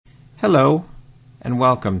Hello, and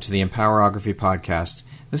welcome to the Empowerography Podcast.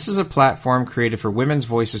 This is a platform created for women's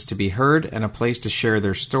voices to be heard and a place to share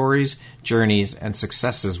their stories, journeys, and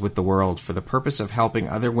successes with the world for the purpose of helping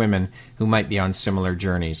other women who might be on similar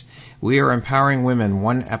journeys. We are empowering women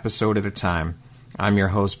one episode at a time. I'm your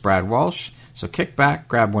host, Brad Walsh, so kick back,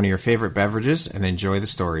 grab one of your favorite beverages, and enjoy the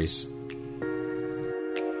stories.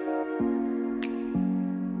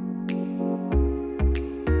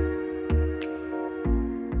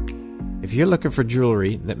 If you're looking for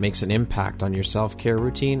jewelry that makes an impact on your self-care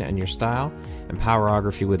routine and your style,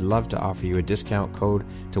 Empowerography would love to offer you a discount code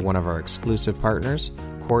to one of our exclusive partners,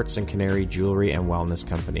 Quartz and Canary Jewelry and Wellness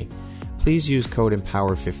Company. Please use code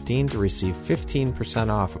EMPOWER15 to receive 15%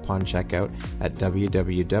 off upon checkout at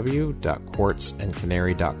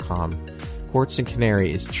www.quartzandcanary.com. Quartz and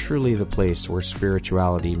Canary is truly the place where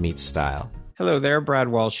spirituality meets style. Hello there, Brad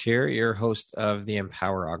Walsh here, your host of the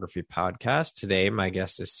Empowerography Podcast. Today, my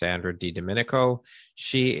guest is Sandra DiDomenico.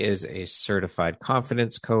 She is a certified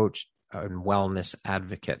confidence coach and wellness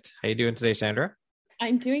advocate. How are you doing today, Sandra?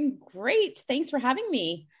 I'm doing great. Thanks for having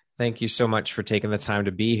me. Thank you so much for taking the time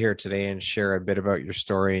to be here today and share a bit about your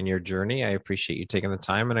story and your journey. I appreciate you taking the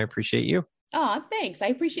time, and I appreciate you. Oh, thanks. I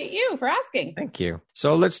appreciate you for asking. Thank you.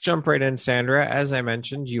 So let's jump right in, Sandra. As I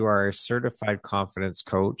mentioned, you are a certified confidence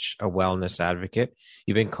coach, a wellness advocate.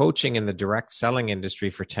 You've been coaching in the direct selling industry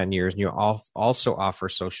for 10 years, and you also offer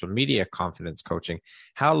social media confidence coaching.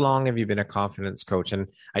 How long have you been a confidence coach? And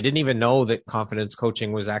I didn't even know that confidence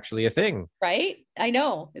coaching was actually a thing. Right? I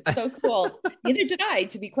know. It's so cool. Neither did I,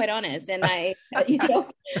 to be quite honest. And I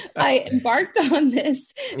embarked on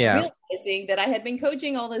this realizing that I had been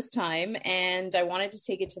coaching all this time and I wanted to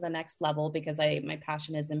take it to the next level because my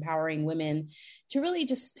passion is empowering women to really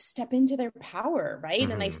just step into their power, right?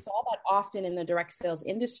 Mm-hmm. And I saw that often in the direct sales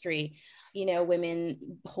industry,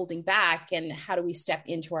 women holding back and how do we step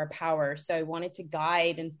into our power? So I wanted to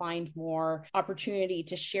guide and find more opportunity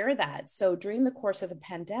to share that. So during the course of the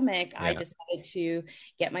pandemic, I decided to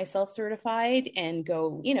get myself certified and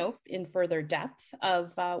go, in further depth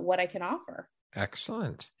of what I can offer.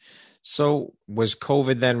 Excellent. So was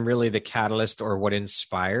COVID then really the catalyst or what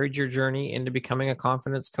inspired your journey into becoming a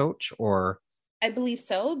confidence coach, or? I believe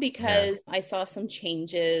so, because I saw some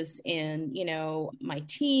changes in, my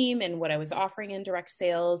team and what I was offering in direct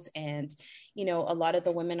sales. And, a lot of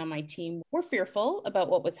the women on my team were fearful about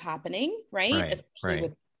what was happening, right? Especially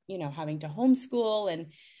with, having to homeschool and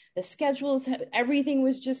the schedules, everything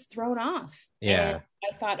was just thrown off. Yeah. And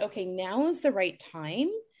I thought, okay, now is the right time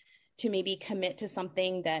to maybe commit to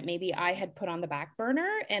something that maybe I had put on the back burner.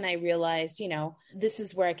 And I realized, this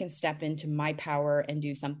is where I can step into my power and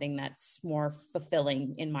do something that's more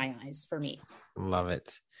fulfilling in my eyes for me. Love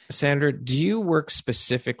it. Sandra, do you work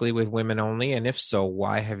specifically with women only? And if so,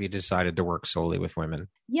 why have you decided to work solely with women?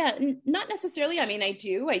 Yeah, not necessarily. I mean, I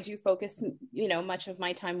do focus, much of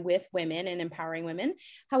my time with women and empowering women.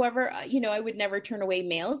 However, I would never turn away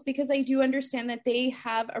males because I do understand that they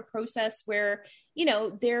have a process where,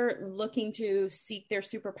 they're looking to seek their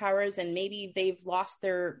superpowers and maybe they've lost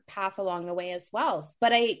their path along the way as well.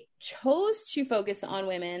 But I chose to focus on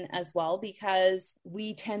women as well because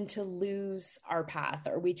we tend to lose our path,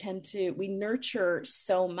 or we nurture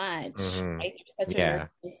so much, right? There's such a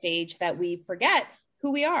nurturing stage that we forget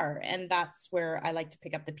who we are. And that's where I like to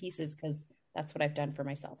pick up the pieces because that's what I've done for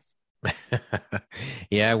myself.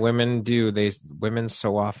 Yeah, women do. Women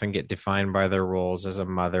so often get defined by their roles as a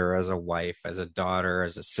mother, as a wife, as a daughter,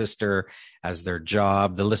 as a sister, as their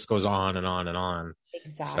job. The list goes on and on and on.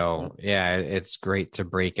 Exactly. So yeah, it's great to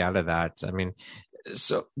break out of that. I mean,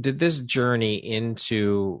 so did this journey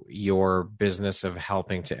into your business of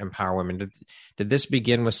helping to empower women, did this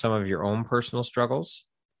begin with some of your own personal struggles?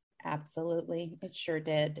 Absolutely. It sure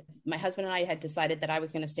did. My husband and I had decided that I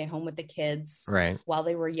was going to stay home with the kids while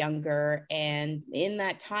they were younger. And in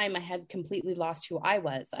that time, I had completely lost who I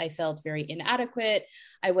was. I felt very inadequate.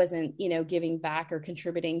 I wasn't, giving back or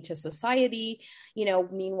contributing to society.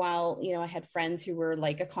 Meanwhile, I had friends who were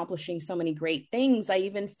like accomplishing so many great things. I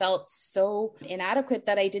even felt so inadequate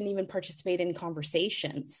that I didn't even participate in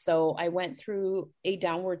conversations. So I went through a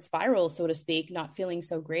downward spiral, so to speak, not feeling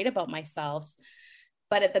so great about myself.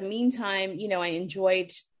 But at the meantime, I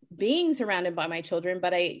enjoyed being surrounded by my children,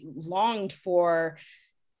 but I longed for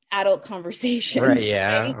adult conversations. Right.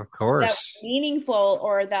 Yeah, right? Of course. That were meaningful,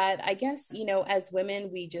 or that I guess, as women,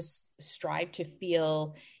 we just strive to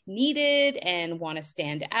feel needed and want to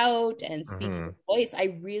stand out and speak your voice.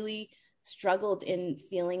 I really struggled in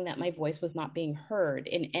feeling that my voice was not being heard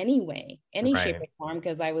in any way, any shape or form,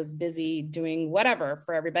 because I was busy doing whatever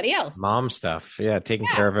for everybody else. Mom stuff. Yeah. Taking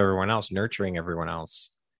care of everyone else, nurturing everyone else.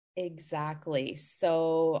 Exactly.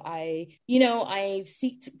 So I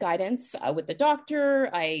seeked guidance with the doctor.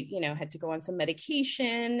 I, had to go on some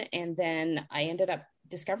medication, and then I ended up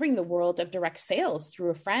discovering the world of direct sales through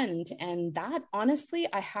a friend. And that, honestly,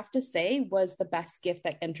 I have to say, was the best gift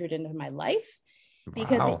that entered into my life,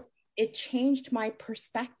 because Wow. it changed my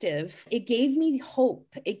perspective. It gave me hope.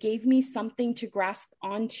 It gave me something to grasp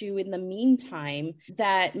onto in the meantime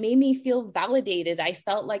that made me feel validated. I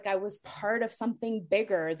felt like I was part of something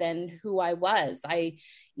bigger than who I was.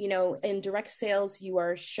 In direct sales, you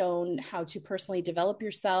are shown how to personally develop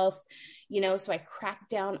yourself, so I cracked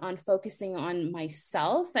down on focusing on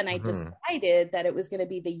myself, and I decided that it was going to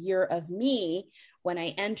be the year of me when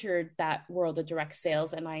I entered that world of direct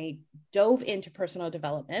sales, and I dove into personal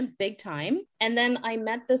development big time. And then I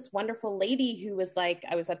met this wonderful lady who was like,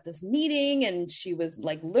 I was at this meeting and she was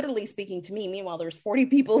like literally speaking to me. Meanwhile, there's 40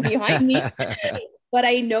 people behind me. But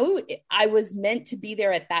I know I was meant to be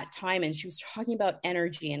there at that time. And she was talking about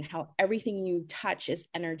energy and how everything you touch is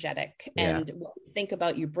energetic, and what you think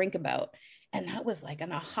about, you bring about. And that was like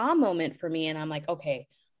an aha moment for me. And I'm like, okay,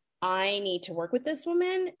 I need to work with this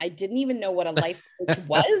woman. I didn't even know what a life coach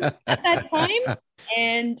was at that time.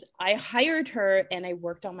 And I hired her, and I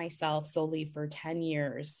worked on myself solely for 10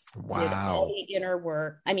 years. Wow. Did all the inner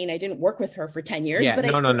work. I mean, I didn't work with her for 10 years, but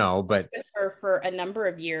I worked with her for a number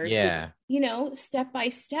of years. Yeah. With, step by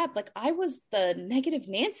step. Like, I was the negative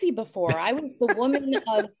Nancy before. I was the woman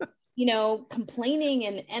of complaining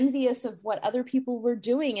and envious of what other people were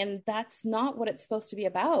doing. And that's not what it's supposed to be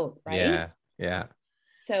about, right? Yeah. Yeah.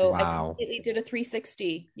 So I completely did a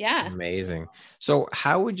 360. Yeah. Amazing. So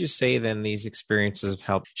how would you say then these experiences have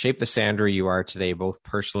helped shape the Sandra you are today, both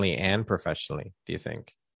personally and professionally, do you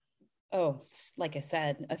think? Oh, like I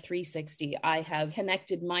said, a 360. I have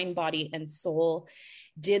connected mind, body, and soul,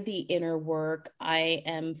 did the inner work. I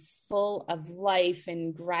am full of life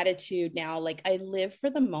and gratitude now. Like, I live for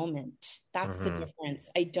the moment. That's the difference.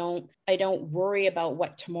 I don't worry about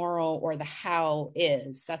what tomorrow or the how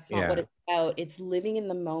is. That's not what it's about. It's living in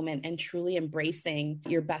the moment and truly embracing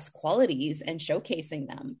your best qualities and showcasing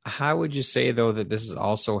them. How would you say, though, that this has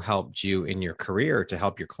also helped you in your career to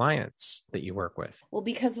help your clients that you work with? Well,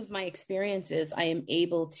 because of my experiences, I am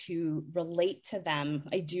able to relate to them.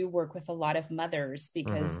 I do work with a lot of mothers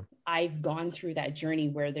because I've gone through that journey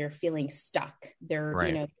where they're feeling stuck.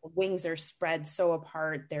 Their wings are spread so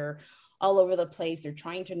apart. They're all over the place. They're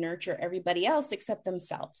trying to nurture everybody else except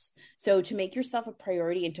themselves. So to make yourself a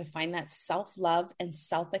priority and to find that self-love and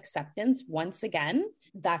self-acceptance, once again,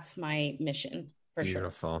 that's my mission.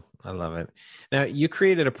 Beautiful. Sure. I love it. Now, you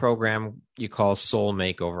created a program you call Soul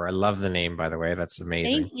Makeover. I love the name, by the way. That's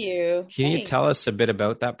amazing. Thank you. Can you tell us a bit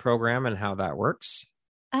about that program and how that works?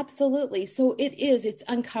 Absolutely. So it's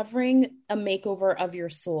uncovering a makeover of your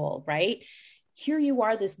soul, right? Here you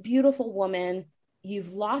are, this beautiful woman.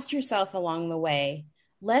 You've lost yourself along the way.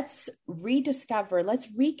 Let's rediscover, let's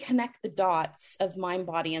reconnect the dots of mind,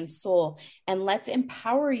 body, and soul, and let's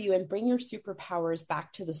empower you and bring your superpowers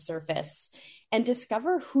back to the surface and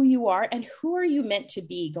discover who you are and who are you meant to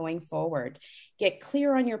be going forward. Get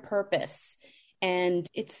clear on your purpose. And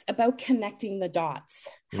it's about connecting the dots,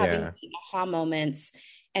 having the aha moments,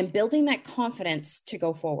 and building that confidence to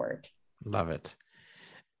go forward. Love it.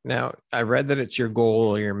 Now, I read that it's your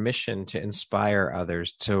goal or your mission to inspire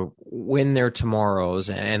others to win their tomorrows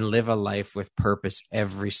and live a life with purpose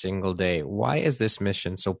every single day. Why is this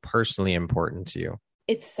mission so personally important to you?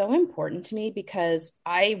 It's so important to me because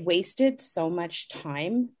I wasted so much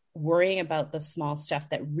time worrying about the small stuff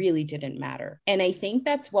that really didn't matter. And I think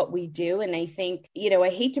that's what we do. And I think, I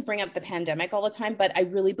hate to bring up the pandemic all the time, but I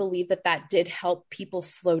really believe that did help people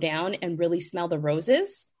slow down and really smell the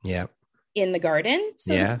roses. Yeah. In the garden,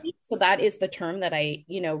 so to speak. So that is the term that I,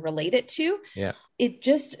 relate it to. Yeah. It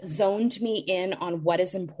just zoned me in on what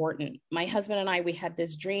is important. My husband and I, we had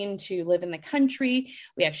this dream to live in the country.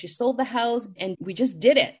 We actually sold the house and we just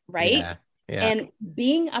did it. Right. Yeah. Yeah. And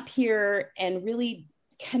being up here and really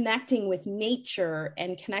connecting with nature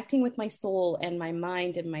and connecting with my soul and my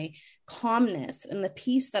mind and my calmness and the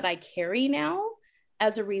peace that I carry now,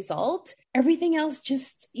 as a result, everything else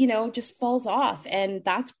just falls off. And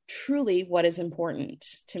that's truly what is important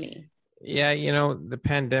to me. Yeah. The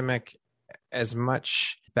pandemic, as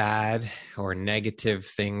much bad or negative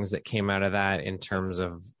things that came out of that in terms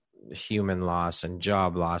of human loss and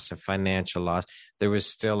job loss and financial loss, there was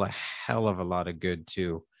still a hell of a lot of good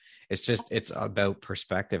too. It's about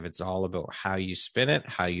perspective. It's all about how you spin it,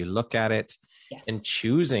 how you look at it, and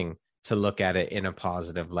choosing to look at it in a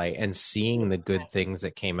positive light and seeing the good things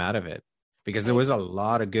that came out of it, because there was a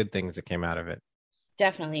lot of good things that came out of it.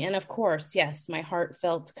 Definitely. And of course, yes, my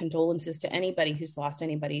heartfelt condolences to anybody who's lost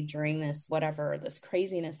anybody during this, whatever, this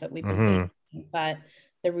craziness that we've been facing. But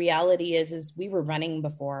the reality is we were running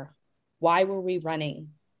before. Why were we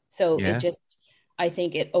running? So I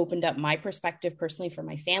think it opened up my perspective personally for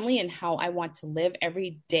my family and how I want to live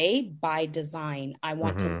every day by design. I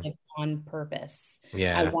want to live on purpose.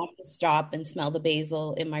 Yeah. I want to stop and smell the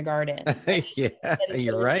basil in my garden. Yeah,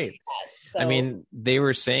 you're right. So, I mean, they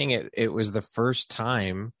were saying it was the first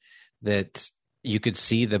time that you could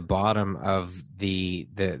see the bottom of the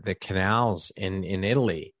canals in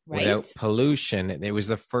Italy without pollution. It was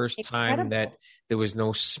the first time that there was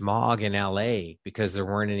no smog in LA because there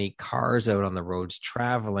weren't any cars out on the roads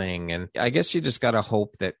traveling. And I guess you just got to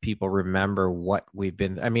hope that people remember what we've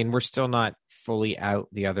been. I mean, we're still not fully out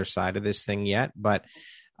the other side of this thing yet, but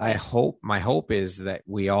my hope is that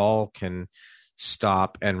we all can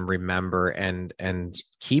stop and remember and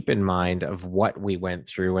keep in mind of what we went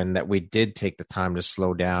through, and that we did take the time to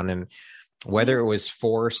slow down, and whether it was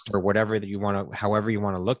forced or whatever that you want to, however you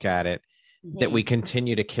want to look at it, that we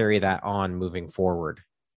continue to carry that on moving forward.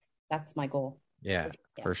 That's my goal. Yeah,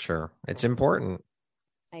 for sure. It's important.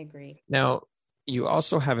 I agree. Now, you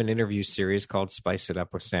also have an interview series called Spice It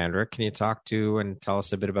Up with Sandra. Can you talk to and tell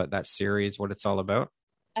us a bit about that series, what it's all about?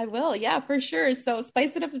 I will. Yeah, for sure. So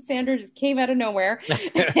Spice It Up with Sandra just came out of nowhere.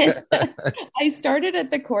 I started at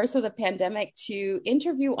the course of the pandemic to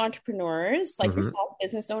interview entrepreneurs like yourself,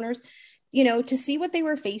 business owners, to see what they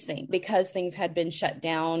were facing because things had been shut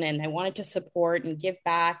down, and I wanted to support and give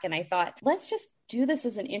back. And I thought, let's just do this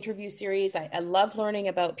as an interview series. I love learning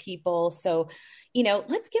about people. So,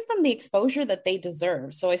 let's give them the exposure that they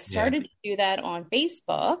deserve. So I started to do that on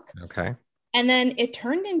Facebook. Okay. And then it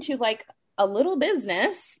turned into like a little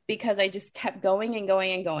business because I just kept going and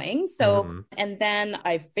going and going. So, and then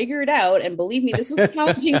I figured out, and believe me, this was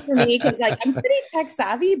challenging for me because I'm pretty tech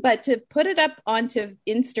savvy, but to put it up onto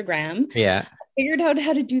Instagram, I figured out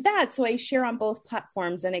how to do that. So I share on both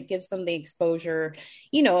platforms, and it gives them the exposure,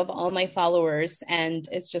 of all my followers. And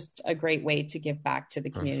it's just a great way to give back to the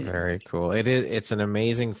community. Very cool. It's an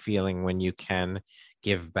amazing feeling when you can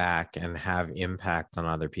give back and have impact on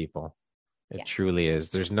other people. It truly is.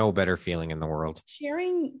 There's no better feeling in the world.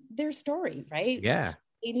 Sharing their story, right? Yeah.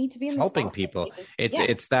 They need to be in the helping people.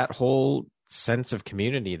 It's that whole sense of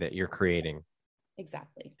community that you're creating.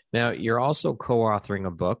 Exactly. Now, you're also co-authoring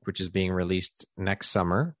a book, which is being released next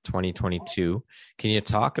summer, 2022. Can you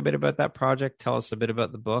talk a bit about that project? Tell us a bit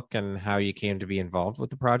about the book and how you came to be involved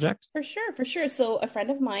with the project. For sure. So a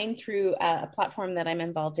friend of mine through a platform that I'm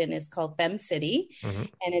involved in is called Fem City.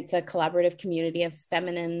 And it's a collaborative community of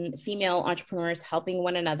female entrepreneurs helping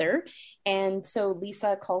one another. And so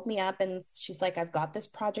Lisa called me up and she's like, I've got this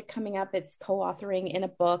project coming up. It's co-authoring in a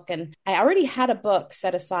book. And I already had a book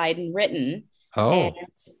set aside and written. Oh,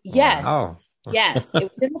 yes. Wow. Yes. It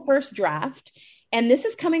was in the first draft. And this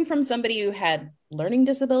is coming from somebody who had learning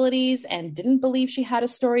disabilities and didn't believe she had a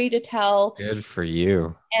story to tell. Good for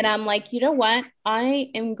you. And I'm like, you know what?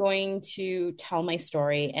 I am going to tell my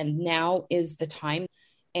story, and now is the time.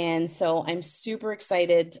 And so I'm super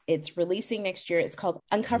excited. It's releasing next year. It's called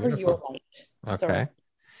Uncover Your Light. Okay.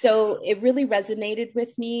 So it really resonated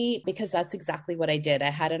with me because that's exactly what I did. I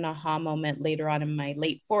had an aha moment later on in my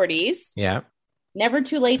late 40s. Yeah. Never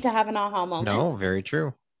too late to have an aha moment. No, very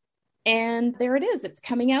true. And there it is. It's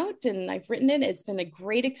coming out and I've written it. It's been a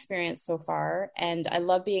great experience so far. And I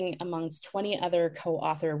love being amongst 20 other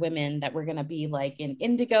co-author women that we're going to be like in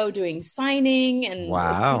Indigo doing signing. And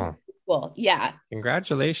wow. Well, yeah.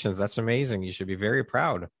 Congratulations. That's amazing. You should be very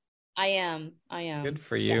proud. I am. Good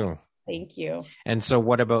for you. Yes. Thank you. And so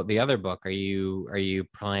what about the other book? Are you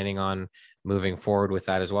planning on moving forward with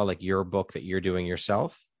that as well? Like your book that you're doing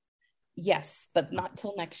yourself? Yes, but not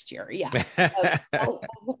till next year. Yeah. I'll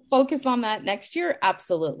focus on that next year.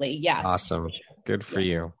 Absolutely. Yes. Awesome. Good for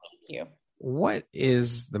you. Thank you. What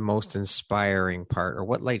is the most inspiring part, or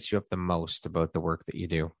what lights you up the most about the work that you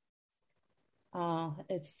do?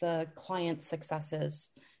 It's the client successes.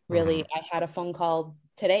 Really, I had a phone call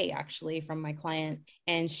today, actually, from my client,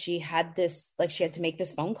 and she had to make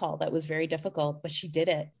this phone call that was very difficult, but she did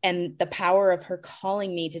it. And the power of her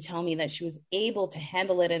calling me to tell me that she was able to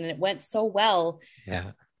handle it and it went so well.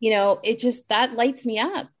 Yeah. That lights me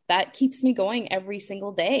up. That keeps me going every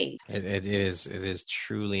single day. It is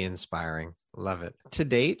truly inspiring. Love it. To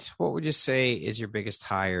date, what would you say is your biggest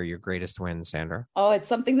high or your greatest win, Sandra? Oh, it's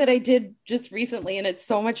something that I did just recently and it's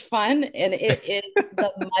so much fun. And it is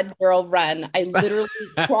the Mud Girl Run. I literally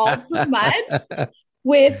crawled through mud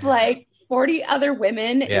with like 40 other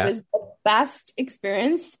women. Yeah. It was the best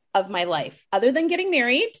experience of my life, other than getting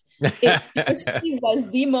married. It seriously was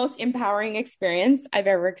the most empowering experience I've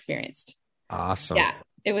ever experienced. Awesome. Yeah,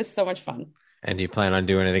 it was so much fun. And do you plan on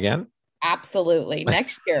doing it again? Absolutely.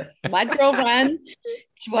 Next year, Mud Girl Run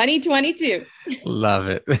 2022. Love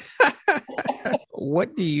it.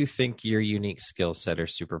 What do you think your unique skill set or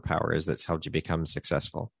superpower is that's helped you become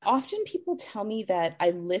successful? Often people tell me that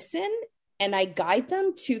I listen and I guide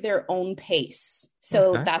them to their own pace.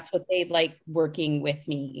 So that's what they like working with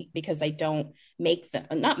me, because I don't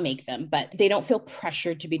not make them, but they don't feel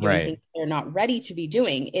pressured to be doing things they're not ready to be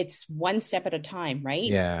doing. It's one step at a time, right?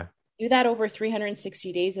 Yeah. Do that over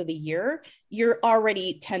 360 days of the year, you're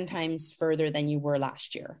already 10 times further than you were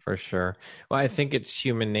last year. For sure. Well, I think it's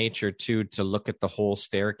human nature too, to look at the whole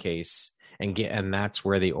staircase and that's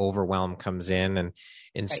where the overwhelm comes in. And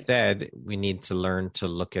instead we need to learn to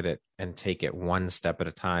look at it and take it one step at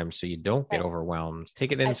a time, so you don't get overwhelmed.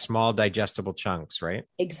 Take it in small digestible chunks, right?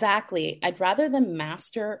 Exactly. I'd rather them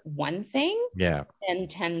master one thing than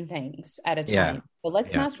 10 things at a time. Yeah. So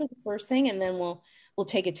let's master the first thing, and then we'll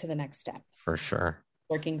take it to the next step. For sure.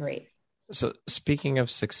 Working great. So speaking of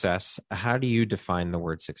success, how do you define the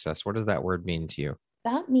word success? What does that word mean to you?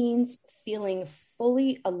 That means feeling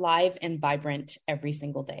fully alive and vibrant every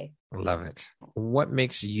single day. Love it. What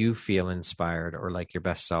makes you feel inspired or like your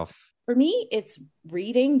best self? For me, it's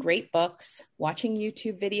reading great books, watching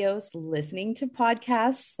YouTube videos, listening to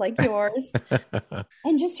podcasts like yours,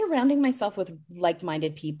 and just surrounding myself with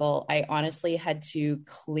like-minded people. I honestly had to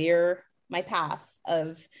clear my path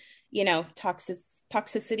of,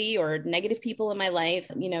 toxicity or negative people in my life,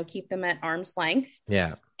 keep them at arm's length.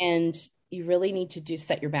 Yeah. And you really need to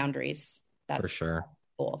set your boundaries. For sure.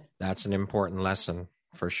 Cool. That's an important lesson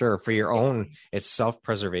for sure. For your own, it's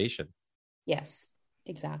self-preservation. Yes,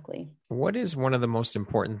 exactly. What is one of the most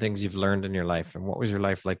important things you've learned in your life? And what was your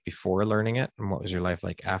life like before learning it? And what was your life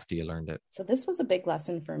like after you learned it? So this was a big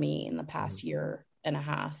lesson for me in the past year and a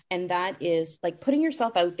half. And that is like putting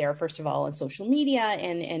yourself out there, first of all, on social media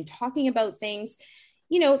and talking about things.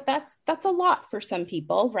 That's a lot for some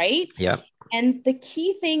people, right? Yeah. And the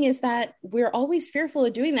key thing is that we're always fearful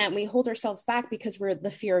of doing that. And we hold ourselves back because we're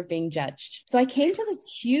the fear of being judged. So I came to this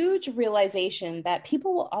huge realization that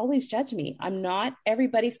people will always judge me. I'm not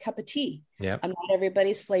everybody's cup of tea. Yeah. I'm not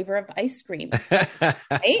everybody's flavor of ice cream.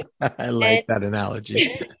 Right? I like that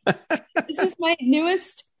analogy. This is my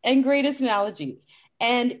newest and greatest analogy.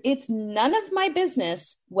 And it's none of my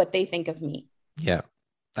business what they think of me. Yeah.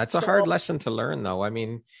 That's a hard lesson to learn, though. I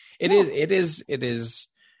mean, it is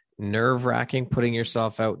nerve-wracking putting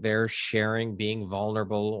yourself out there, sharing, being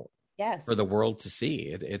vulnerable for the world to see.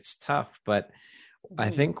 It's tough, but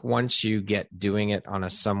I think once you get doing it on a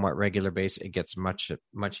somewhat regular basis, it gets much,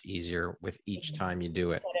 much easier with each time you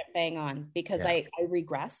do it. Set it bang on, because I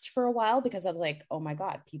regressed for a while because I was like, oh my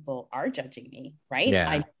God, people are judging me, right? Yeah.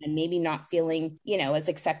 I'm maybe not feeling, as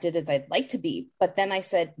accepted as I'd like to be. But then I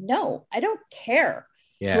said, no, I don't care.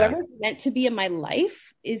 Yeah. Whoever's meant to be in my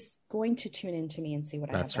life is going to tune into me and see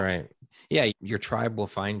what I have. That's right. Yeah. Your tribe will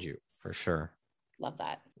find you for sure. Love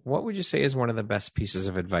that. What would you say is one of the best pieces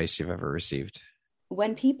of advice you've ever received?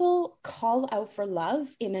 When people call out for love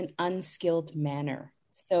in an unskilled manner.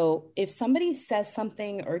 So if somebody says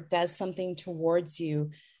something or does something towards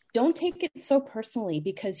you, don't take it so personally,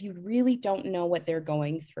 because you really don't know what they're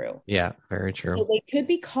going through. Yeah, very true. So they could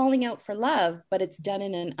be calling out for love, but it's done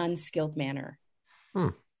in an unskilled manner.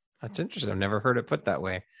 That's interesting. I've never heard it put that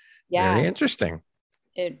way. Yeah. Very interesting.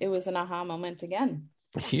 It was an aha moment again.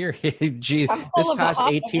 Here, geez, this past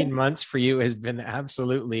 18 months for you has been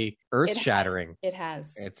absolutely earth-shattering. It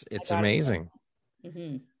has. It's amazing.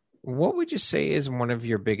 Mm-hmm. What would you say is one of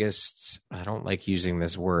your biggest, I don't like using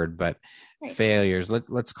this word, but failures?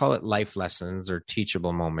 Let's call it life lessons or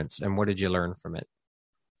teachable moments. And what did you learn from it?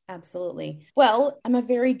 Absolutely. Well, I'm a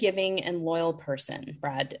very giving and loyal person,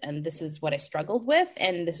 Brad, and this is what I struggled with.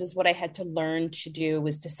 And this is what I had to learn to do,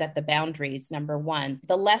 was to set the boundaries. Number one,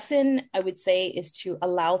 the lesson I would say is to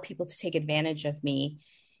allow people to take advantage of me.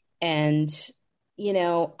 And,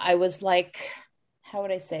 I was like, how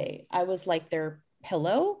would I say? I was like their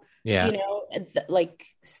pillow, like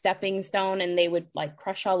stepping stone, and they would like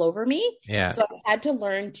crush all over me. Yeah. So I had to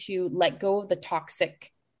learn to let go of the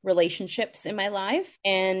toxic relationships in my life.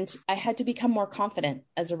 And I had to become more confident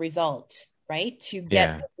as a result, right? To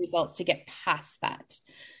get the results, to get past that.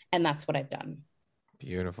 And that's what I've done.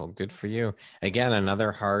 Beautiful. Good for you. Again,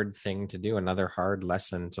 another hard thing to do, another hard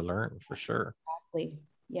lesson to learn for sure. Exactly.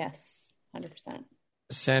 Yes. 100%.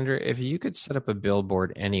 Sandra, if you could set up a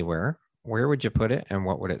billboard anywhere, where would you put it and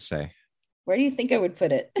what would it say? Where do you think I would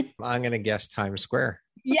put it? I'm going to guess Times Square.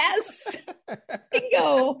 Yes.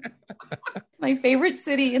 Bingo. My favorite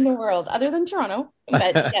city in the world, other than Toronto.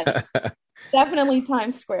 But yes, definitely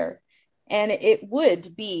Times Square. And it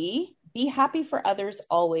would be happy for others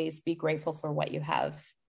always, be grateful for what you have.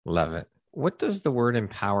 Love it. What does the word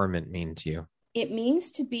empowerment mean to you? It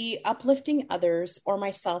means to be uplifting others or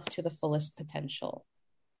myself to the fullest potential.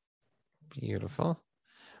 Beautiful.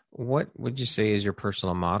 What would you say is your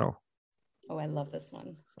personal motto? Oh, I love this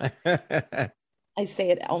one. I say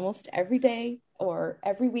it almost every day or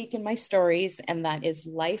every week in my stories, and that is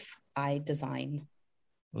life I design.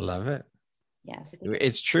 Love it. Yes.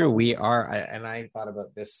 It's true. We are. And I thought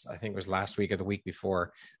about this, I think it was last week or the week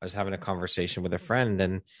before. I was having a conversation with a friend,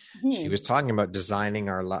 and she was talking about designing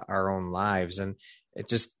our own lives. And it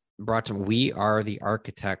just brought to me, we are the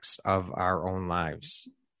architects of our own lives.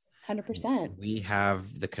 100%. We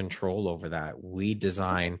have the control over that. We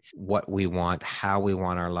design what we want, how we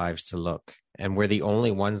want our lives to look. And we're the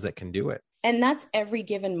only ones that can do it. And that's every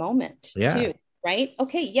given moment too, right?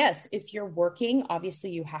 Okay, yes, if you're working,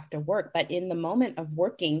 obviously you have to work, but in the moment of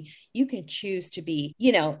working, you can choose to be,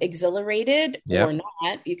 exhilarated or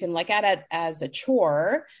not. You can look at it as a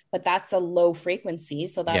chore, but that's a low frequency,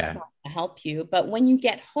 so that's not going to help you. But when you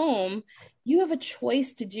get home, you have a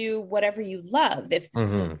choice to do whatever you love. If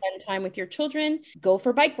it's to spend time with your children, go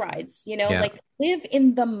for bike rides, like live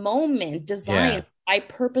in the moment, design. Yeah. I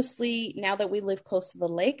purposely, now that we live close to the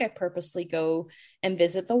lake, I purposely go and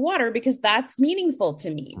visit the water because that's meaningful to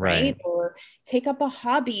me, right? Or take up a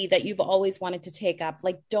hobby that you've always wanted to take up.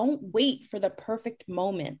 Like, don't wait for the perfect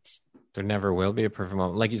moment. There never will be a perfect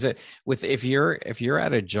moment. Like you said, if you're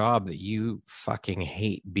at a job that you fucking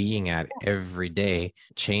hate being at every day,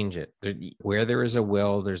 change it. Where there is a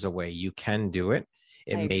will, there's a way. You can do it.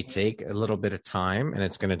 It may take a little bit of time, and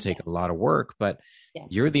it's going to take a lot of work, but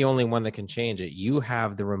you're the only one that can change it. You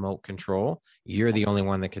have the remote control. You're the only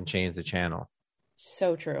one that can change the channel.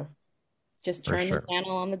 So true. Just turn the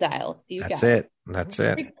channel on the dial. That's it.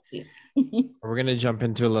 We're going to jump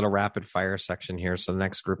into a little rapid fire section here. So the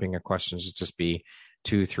next grouping of questions will just be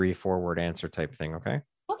 2, 3, 4 word answer type thing. Okay.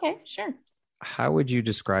 Okay, sure. How would you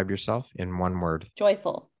describe yourself in one word?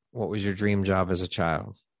 Joyful. What was your dream job as a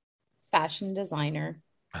child? Fashion designer.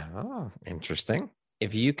 Oh, interesting.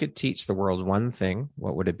 If you could teach the world one thing,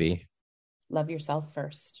 what would it be? Love yourself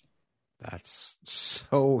first. That's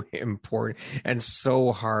so important and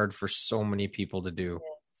so hard for so many people to do.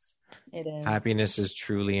 It is. Happiness is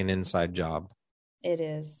truly an inside job. It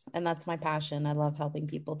is. And that's my passion. I love helping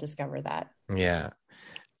people discover that. Yeah.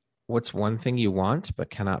 What's one thing you want but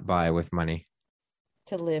cannot buy with money?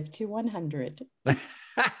 To live to 100. I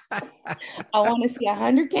want to see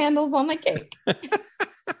 100 candles on the cake.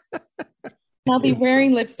 I'll be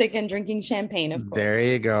wearing lipstick and drinking champagne, of course. There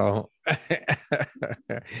you go.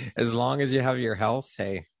 As long as you have your health,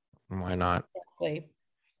 hey, why not? Exactly.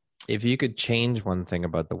 If you could change one thing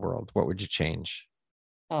about the world, what would you change?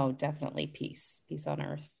 Oh, definitely peace. Peace on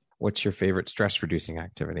earth. What's your favorite stress-reducing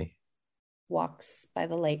activity? Walks by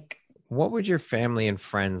the lake. What would your family and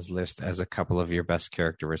friends list as a couple of your best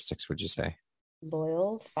characteristics, would you say?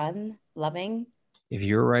 Loyal, fun, loving. If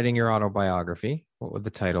you were writing your autobiography, what would the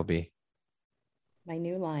title be? My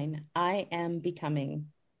new line, I am becoming.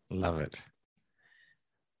 Love it.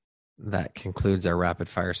 That concludes our rapid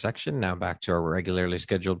fire section. Now back to our regularly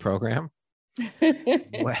scheduled program.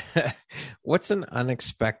 What's an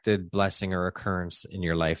unexpected blessing or occurrence in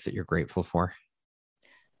your life that you're grateful for?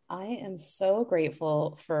 I am so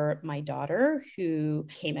grateful for my daughter, who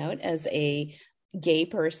came out as a gay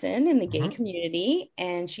person in the gay community,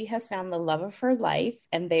 and she has found the love of her life,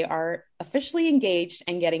 and they are officially engaged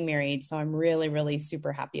and getting married. So I'm really, really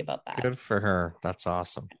super happy about that. Good for her. That's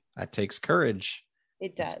awesome. That takes courage.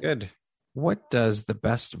 It does. That's good. What does the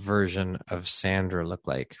best version of Sandra look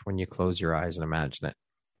like when you close your eyes and imagine it?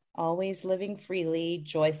 Always living freely,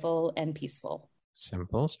 joyful, and peaceful.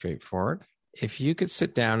 Simple, straightforward. If you could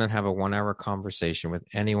sit down and have a 1-hour conversation with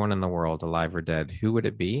anyone in the world, alive or dead, who would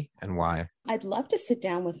it be and why? I'd love to sit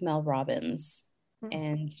down with Mel Robbins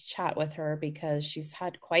and chat with her, because she's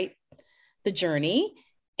had quite the journey.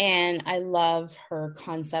 And I love her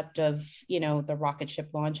concept of, the rocket ship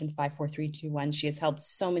launch and 5, 4, 3, 2, 1. She has helped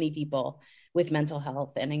so many people with mental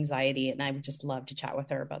health and anxiety. And I would just love to chat with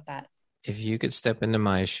her about that. If you could step into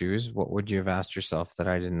my shoes, what would you have asked yourself that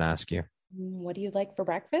I didn't ask you? What do you like for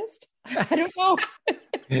breakfast? I don't know.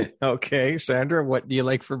 Okay, Sandra, what do you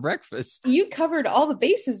like for breakfast? You covered all the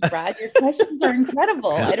bases, Brad. Your questions are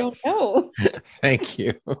incredible. I don't know. Thank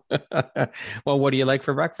you. Well, what do you like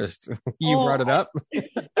for breakfast? You brought it up.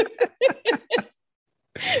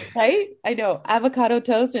 Right? I know. Avocado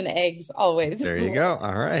toast and eggs always. There you go.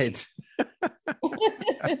 All right.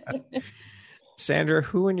 Sandra,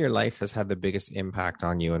 who in your life has had the biggest impact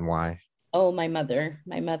on you and why? Oh, my mother.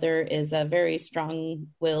 My mother is a very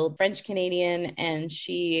strong-willed French Canadian, and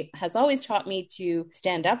she has always taught me to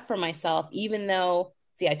stand up for myself, even though,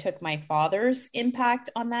 see, I took my father's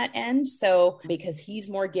impact on that end. So, because he's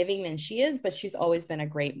more giving than she is, but she's always been a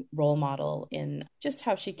great role model in just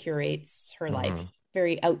how she curates her life.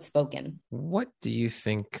 Very outspoken. What do you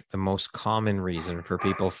think the most common reason for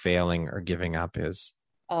people failing or giving up is?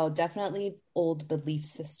 Oh, definitely old belief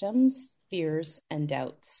systems, fears, and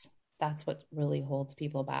doubts. That's what really holds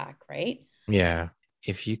people back, right? Yeah.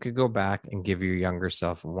 If you could go back and give your younger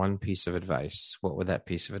self one piece of advice, what would that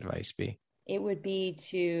piece of advice be? It would be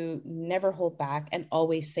to never hold back and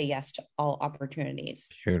always say yes to all opportunities.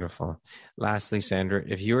 Beautiful. Lastly, Sandra,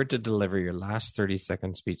 if you were to deliver your last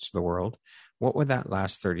 30-second speech to the world, what would that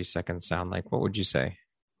last 30 seconds sound like? What would you say?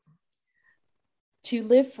 To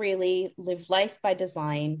live freely, live life by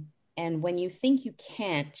design. And when you think you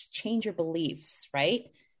can't, change your beliefs, right?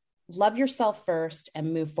 Love yourself first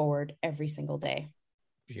and move forward every single day.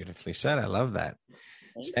 Beautifully said. I love that.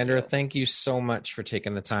 Sandra, thank you so much for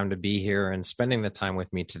taking the time to be here and spending the time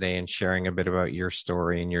with me today and sharing a bit about your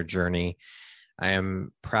story and your journey. I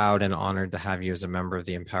am proud and honored to have you as a member of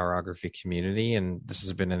the Empowerography community, and this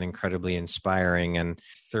has been an incredibly inspiring and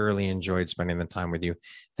thoroughly enjoyed spending the time with you.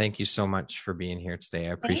 Thank you so much for being here today.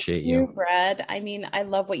 I appreciate you. Thank you, Brad. I mean, I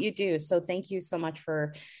love what you do. So thank you so much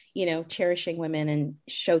for, cherishing women and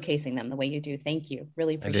showcasing them the way you do. Thank you.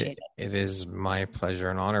 Really appreciate it. It is my pleasure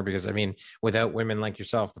and honor because, I mean, without women like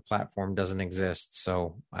yourself, the platform doesn't exist.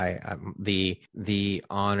 So the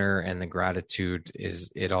honor and the gratitude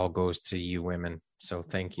it all goes to you women. So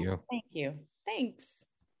thank you. Thank you. Thanks.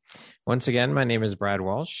 Once again, my name is Brad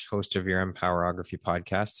Walsh, host of your Empowerography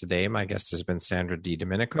podcast. Today, my guest has been Sandra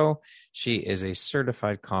DiDomenico. She is a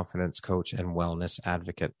certified confidence coach and wellness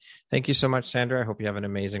advocate. Thank you so much, Sandra. I hope you have an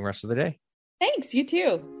amazing rest of the day. Thanks. You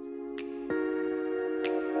too.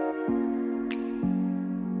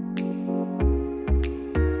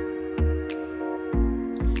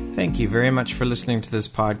 Thank you very much for listening to this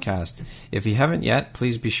podcast. If you haven't yet,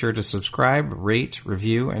 please be sure to subscribe, rate,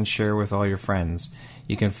 review, and share with all your friends.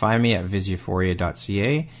 You can find me at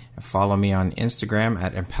visuphoria.ca and follow me on Instagram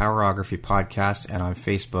at Empowerography Podcast and on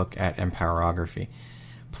Facebook at Empowerography.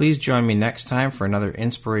 Please join me next time for another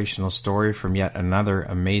inspirational story from yet another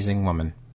amazing woman.